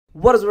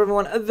What is up,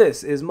 everyone?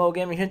 This is Mo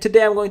Gaming here.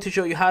 Today I'm going to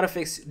show you how to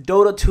fix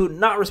Dota 2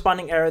 not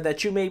responding error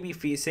that you may be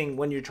facing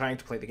when you're trying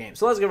to play the game.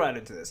 So let's get right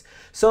into this.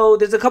 So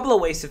there's a couple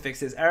of ways to fix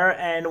this error,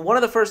 and one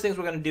of the first things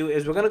we're going to do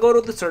is we're going to go to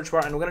the search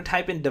bar and we're going to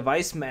type in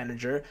Device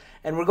Manager,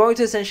 and we're going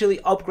to essentially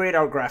upgrade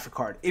our graphic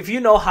card. If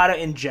you know how to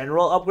in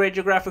general upgrade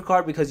your graphic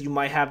card because you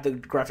might have the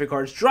graphic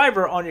card's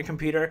driver on your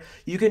computer,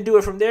 you can do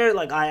it from there.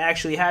 Like I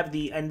actually have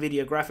the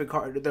NVIDIA graphic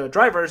card, the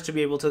drivers, to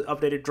be able to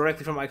update it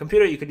directly from my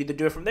computer. You could either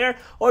do it from there,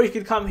 or you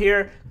could come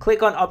here,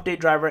 click on update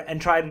driver,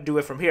 and try to do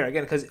it from here.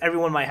 Again, because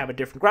everyone might have a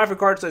different graphic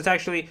card, so it's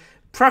actually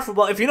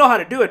preferable. If you know how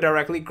to do it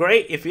directly,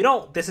 great. If you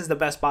don't, this is the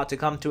best spot to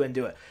come to and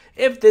do it.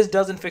 If this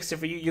doesn't fix it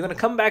for you, you're going to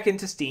come back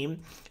into Steam,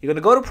 you're going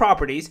to go to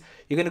properties,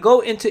 you're going to go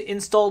into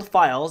installed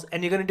files,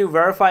 and you're going to do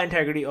verify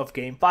integrity of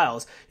game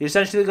files. You're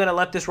essentially going to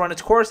let this run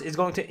its course. It's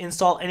going to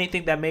install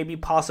anything that may be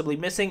possibly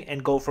missing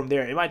and go from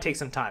there. It might take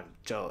some time,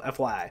 so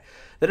FYI.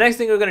 The next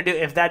thing we're going to do,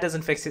 if that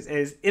doesn't fix it,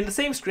 is in the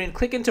same screen,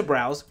 click into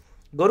browse,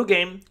 go to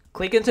game,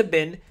 click into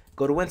bin,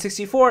 go to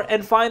Win64,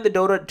 and find the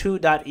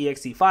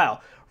Dota2.exe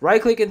file.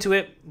 Right-click into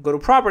it, go to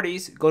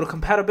Properties, go to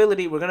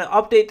Compatibility. We're going to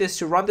update this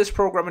to run this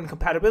program in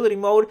compatibility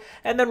mode,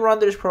 and then run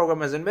this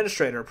program as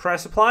administrator.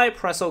 Press Apply,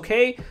 press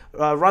OK,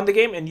 run the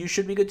game, and you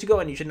should be good to go,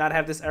 and you should not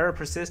have this error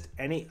persist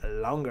any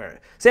longer.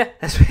 So yeah,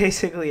 that's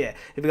basically it.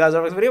 If you guys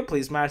like this video,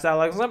 please smash that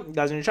like button. If you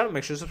guys are new to the channel,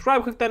 make sure to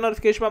subscribe, click that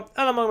notification button,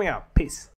 and I'm moving out. Peace.